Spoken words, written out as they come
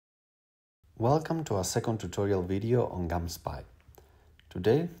Welcome to our second tutorial video on GAMSPy.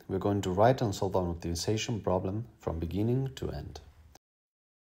 Today we're going to write and solve an optimization problem from beginning to end.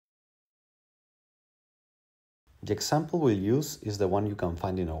 The example we'll use is the one you can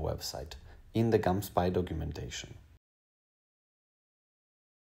find in our website, in the GAMSPy documentation.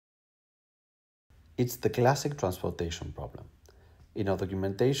 It's the classic transportation problem. In our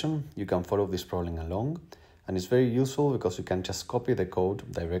documentation, you can follow this problem along, and it's very useful because you can just copy the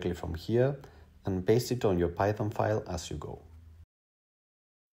code directly from here and paste it on your Python file as you go.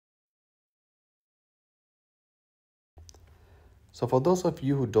 So for those of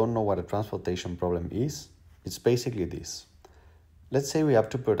you who don't know what a transportation problem is, it's basically this. Let's say we have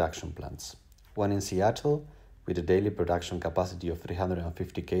two production plants, one in Seattle with a daily production capacity of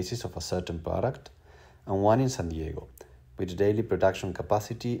 350 cases of a certain product, and one in San Diego with a daily production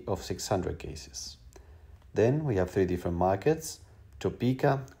capacity of 600 cases. Then we have three different markets: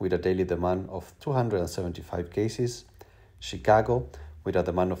 Topeka with a daily demand of 275 cases, Chicago with a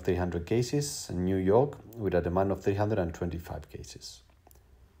demand of 300 cases, and New York with a demand of 325 cases.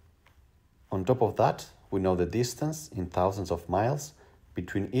 On top of that, we know the distance in thousands of miles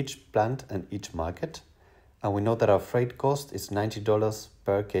between each plant and each market, and we know that our freight cost is $90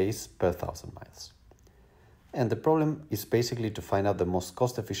 per case per 1,000 miles. And the problem is basically to find out the most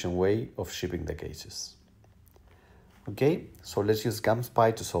cost-efficient way of shipping the cases. Okay, so let's use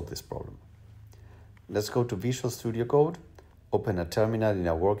GAMSPy to solve this problem. Let's go to Visual Studio Code, open a terminal in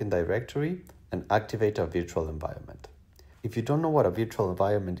our working directory, and activate our virtual environment. If you don't know what a virtual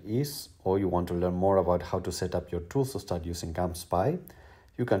environment is, or you want to learn more about how to set up your tools to start using GAMSPy,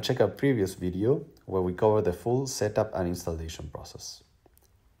 you can check our previous video where we cover the full setup and installation process.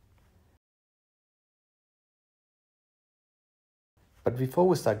 But before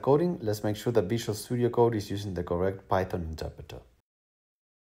we start coding, let's make sure that Visual Studio Code is using the correct Python interpreter.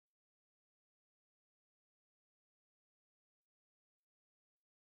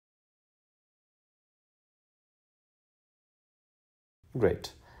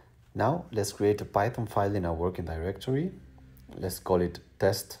 Great. Now let's create a Python file in our working directory. Let's call it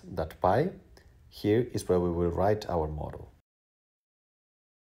test.py. Here is where we will write our model.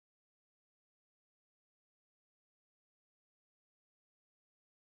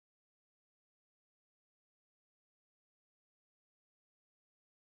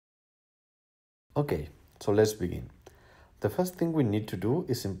 Okay, so let's begin. The first thing we need to do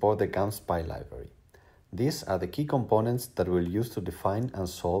is import the GAMSPy library. These are the key components that we'll use to define and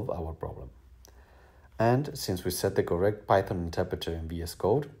solve our problem. And since we set the correct Python interpreter in VS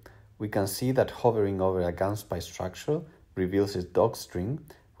Code, we can see that hovering over a GAMSPy structure reveals its doc string,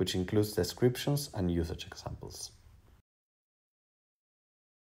 which includes descriptions and usage examples.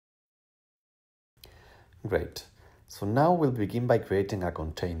 Great. So now we'll begin by creating a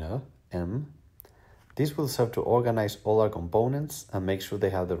container, M. This will serve to organize all our components and make sure they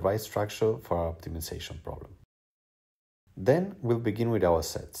have the right structure for our optimization problem. Then we'll begin with our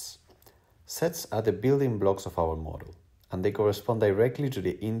sets. Sets are the building blocks of our model, and they correspond directly to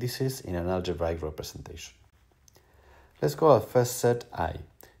the indices in an algebraic representation. Let's call our first set I.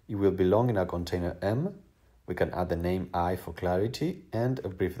 It will belong in our container M. We can add the name I for clarity and a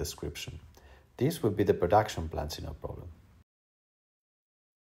brief description. This will be the production plants in our problem.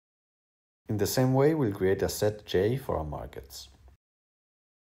 In the same way, we'll create a set J for our markets.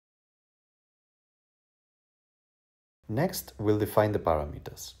 Next, we'll define the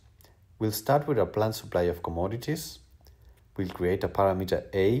parameters. We'll start with our plant supply of commodities. We'll create a parameter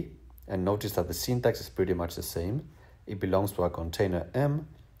A, and notice that the syntax is pretty much the same. It belongs to our container M.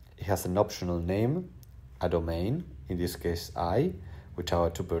 It has an optional name, a domain, in this case I, which are our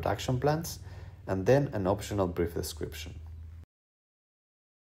two production plants, and then an optional brief description.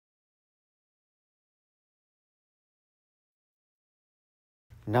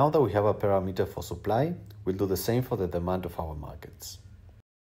 Now that we have a parameter for supply, we'll do the same for the demand of our markets.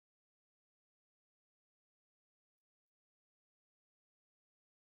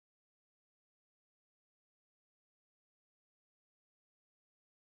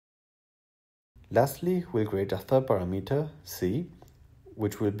 Lastly, we'll create a third parameter, C,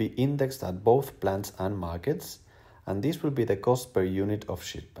 which will be indexed at both plants and markets, and this will be the cost per unit of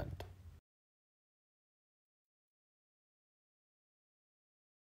shipment.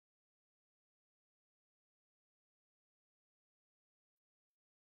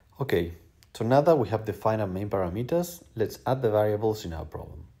 Okay, so now that we have defined our main parameters, let's add the variables in our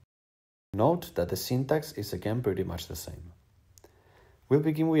problem. Note that the syntax is again pretty much the same. We'll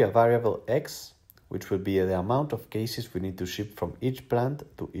begin with a variable x, which will be the amount of cases we need to ship from each plant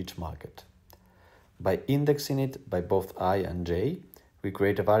to each market. By indexing it by both I and j, we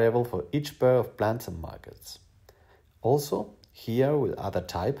create a variable for each pair of plants and markets. Also, here we'll add a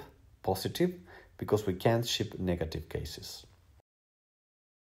type, positive, because we can't ship negative cases.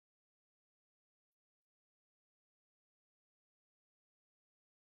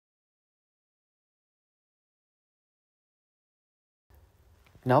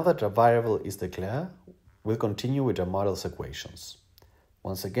 Now that a variable is declared, we'll continue with our model's equations.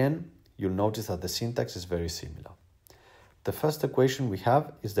 Once again, you'll notice that the syntax is very similar. The first equation we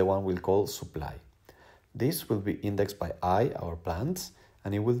have is the one we'll call supply. This will be indexed by I, our plants,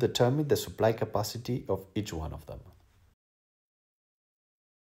 and it will determine the supply capacity of each one of them.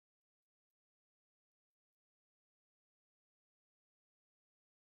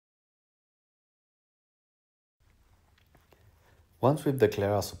 Once we've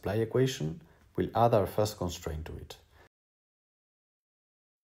declared our supply equation, we'll add our first constraint to it.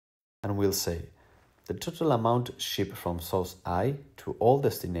 And we'll say, the total amount shipped from source I to all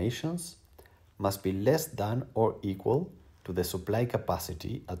destinations must be less than or equal to the supply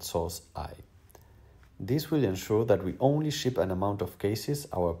capacity at source I. This will ensure that we only ship an amount of cases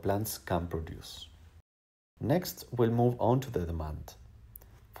our plants can produce. Next, we'll move on to the demand.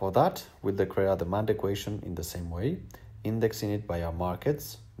 For that, we'll declare a demand equation in the same way, indexing it by our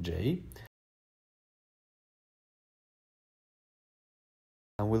markets, J,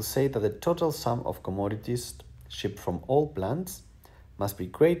 and we'll say that the total sum of commodities shipped from all plants must be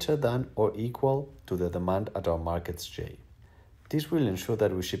greater than or equal to the demand at our markets J. This will ensure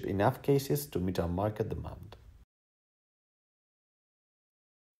that we ship enough cases to meet our market demand.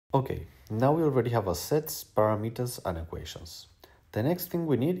 Okay, now we already have our sets, parameters, and equations. The next thing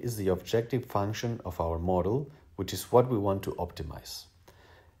we need is the objective function of our model, which is what we want to optimize.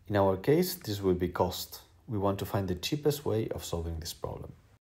 In our case, this will be cost. We want to find the cheapest way of solving this problem.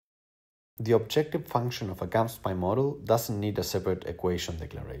 The objective function of a GAMSPy model doesn't need a separate equation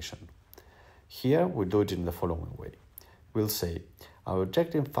declaration. Here, we do it in the following way. We'll say, our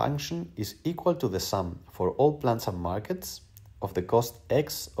objective function is equal to the sum for all plants and markets of the cost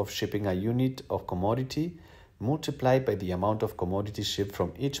X of shipping a unit of commodity multiplied by the amount of commodity shipped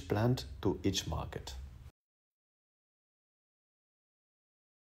from each plant to each market.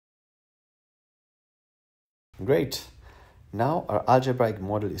 Great! Now our algebraic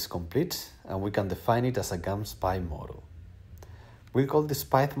model is complete and we can define it as a GAMSPy model. We'll call this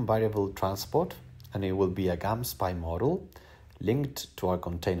Python variable transport and it will be a GAMSPy model linked to our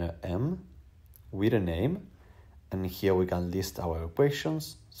container M with a name, and here we can list our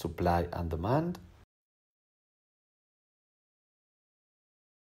equations, supply and demand.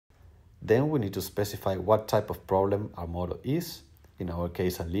 Then we need to specify what type of problem our model is, in our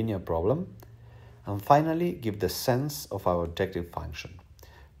case a linear problem, and finally give the sense of our objective function,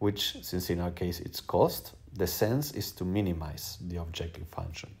 which, since in our case it's cost, the sense is to minimize the objective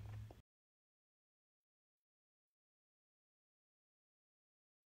function.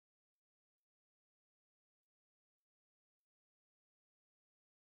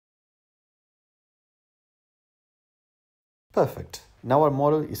 Perfect. Now our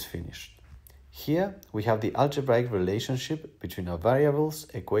model is finished. Here we have the algebraic relationship between our variables,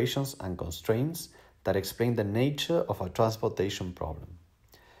 equations, and constraints that explain the nature of our transportation problem.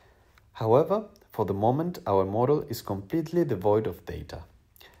 However, for the moment, our model is completely devoid of data.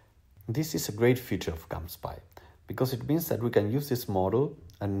 This is a great feature of GAMSPy because it means that we can use this model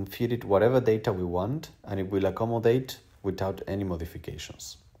and feed it whatever data we want, and it will accommodate without any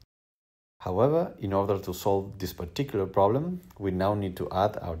modifications. However, in order to solve this particular problem, we now need to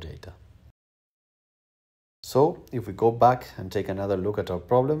add our data. So, if we go back and take another look at our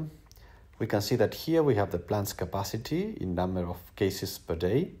problem, we can see that here we have the plant's capacity in number of cases per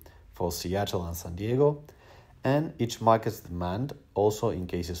day for Seattle and San Diego, and each market's demand also in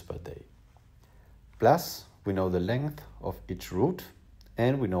cases per day. Plus, we know the length of each route,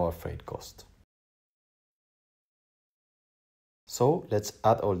 and we know our freight cost. So let's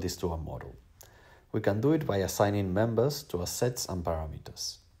add all this to our model. We can do it by assigning members to our sets and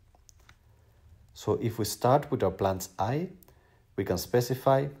parameters. So if we start with our plants I, we can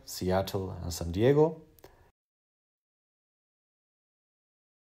specify Seattle and San Diego.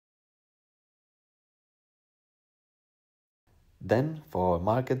 Then for our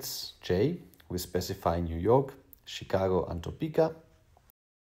markets J, we specify New York, Chicago, and Topeka.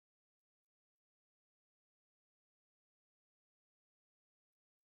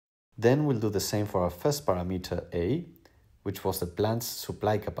 Then we'll do the same for our first parameter A, which was the plant's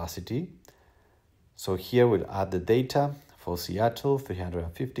supply capacity. So here we'll add the data for Seattle,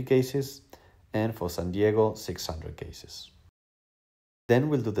 350 cases, and for San Diego, 600 cases. Then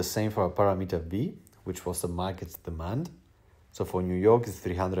we'll do the same for our parameter B, which was the market's demand. So for New York, it's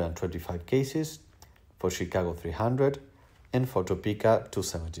 325 cases, for Chicago, 300, and for Topeka,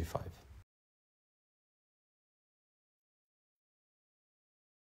 275.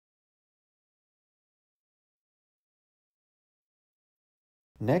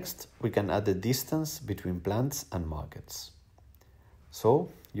 Next, we can add the distance between plants and markets. So,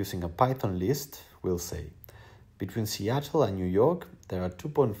 using a Python list, we'll say, between Seattle and New York, there are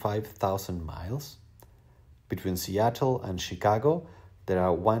 2.5 thousand miles. Between Seattle and Chicago, there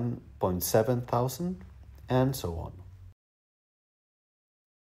are 1.7 thousand, and so on.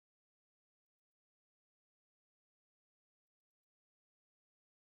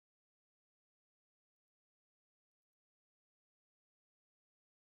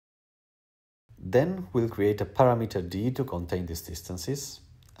 Then we'll create a parameter d to contain these distances,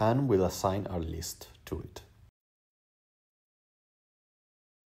 and we'll assign our list to it.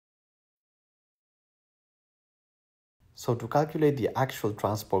 So to calculate the actual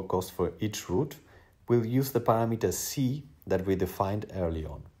transport cost for each route, we'll use the parameter c that we defined early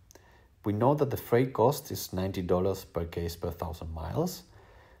on. We know that the freight cost is $90 per case per 1,000 miles,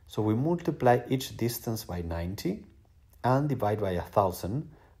 so we multiply each distance by 90 and divide by 1,000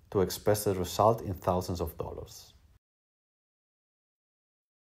 to express the result in thousands of dollars.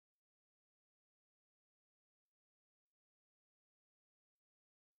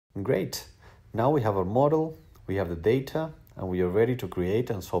 Great! Now we have our model, we have the data, and we are ready to create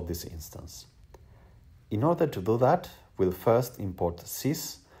and solve this instance. In order to do that, we'll first import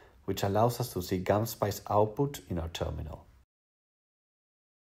sys, which allows us to see GAMSPy's output in our terminal.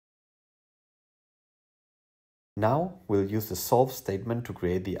 Now we'll use the solve statement to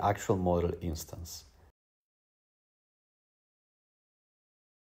create the actual model instance.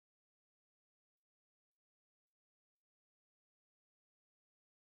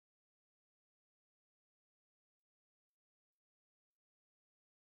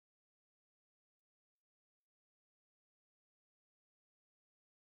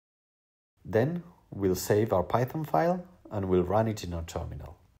 Then we'll save our Python file and we'll run it in our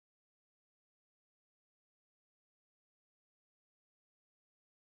terminal.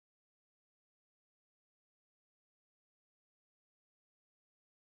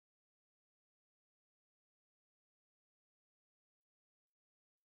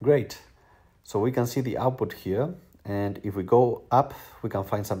 Great! So we can see the output here, and if we go up, we can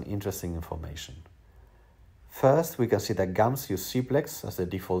find some interesting information. First, we can see that GAMS use Cplex as the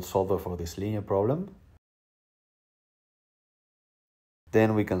default solver for this linear problem.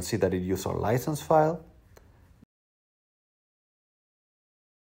 Then we can see that it uses our license file.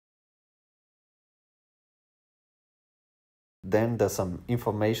 Then there's some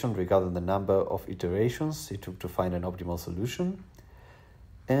information regarding the number of iterations it took to find an optimal solution.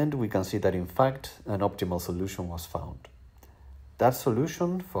 And we can see that in fact, an optimal solution was found. That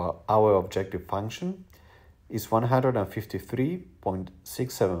solution for our objective function is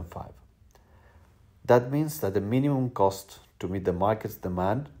 153.675. That means that the minimum cost to meet the market's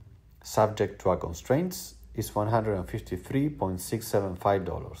demand, subject to our constraints, is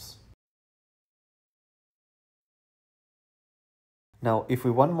 $153.675. Now, if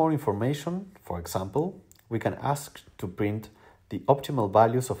we want more information, for example, we can ask to print the optimal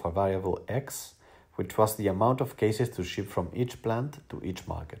values of our variable x, which was the amount of cases to ship from each plant to each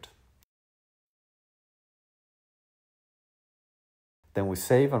market. Then we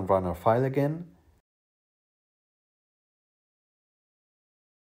save and run our file again.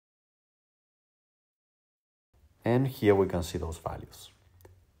 And here we can see those values.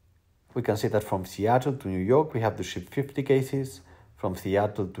 We can see that from Seattle to New York, we have to ship 50 cases, from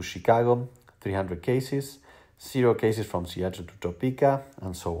Seattle to Chicago, 300 cases, 0 cases from Seattle to Topeka,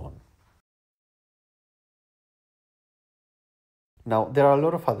 and so on. Now, there are a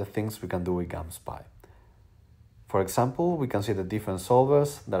lot of other things we can do with GAMSPy. For example, we can see the different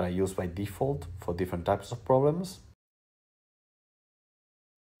solvers that are used by default for different types of problems.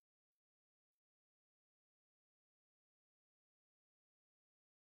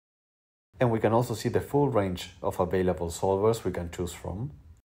 And we can also see the full range of available solvers we can choose from.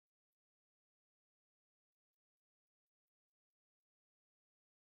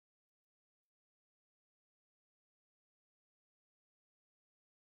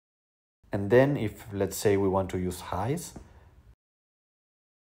 And then if, let's say, we want to use highs,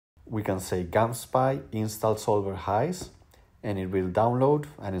 we can say GAMSPy install solver highs, and it will download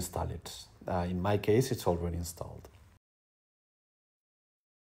and install it. In my case, it's already installed.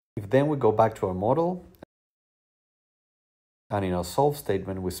 If then we go back to our model, and in our solve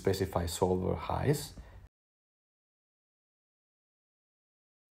statement, we specify solver highs,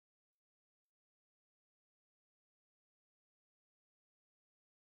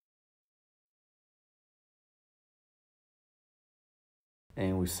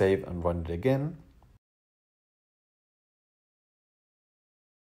 and we save and run it again,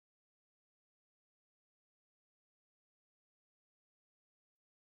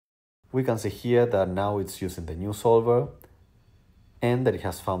 we can see here that now it's using the new solver and that it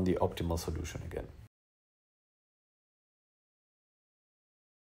has found the optimal solution again.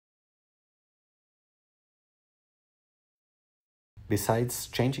 Besides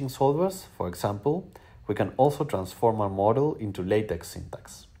changing solvers, for example, we can also transform our model into LaTeX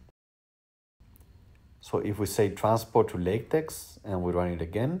syntax. So if we say transport to LaTeX and we run it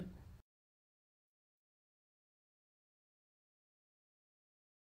again,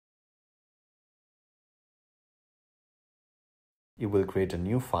 it will create a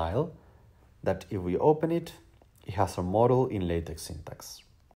new file that if we open it, it has our model in LaTeX syntax.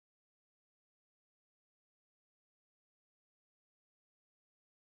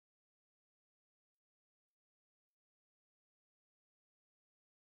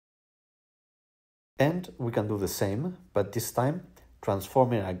 And we can do the same, but this time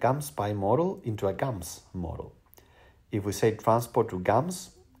transforming a GAMSPy model into a GAMS model. If we say transport to GAMS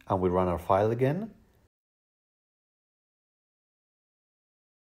and we run our file again,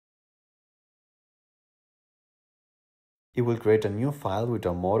 it will create a new file with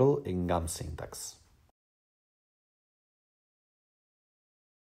our model in GAMS syntax.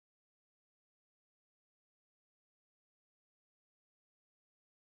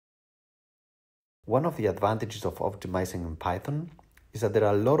 One of the advantages of optimizing in Python is that there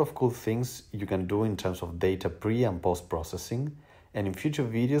are a lot of cool things you can do in terms of data pre- and post-processing, and in future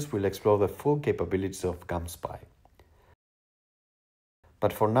videos we'll explore the full capabilities of GAMSPy.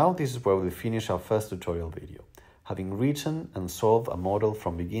 But for now, this is where we'll finish our first tutorial video, having written and solved a model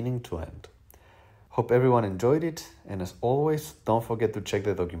from beginning to end. Hope everyone enjoyed it, and as always, don't forget to check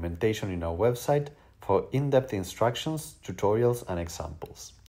the documentation in our website for in-depth instructions, tutorials, and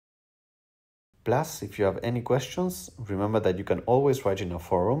examples. Plus, if you have any questions, remember that you can always write in our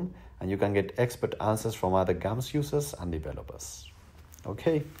forum and you can get expert answers from other GAMS users and developers.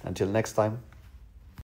 Okay, until next time.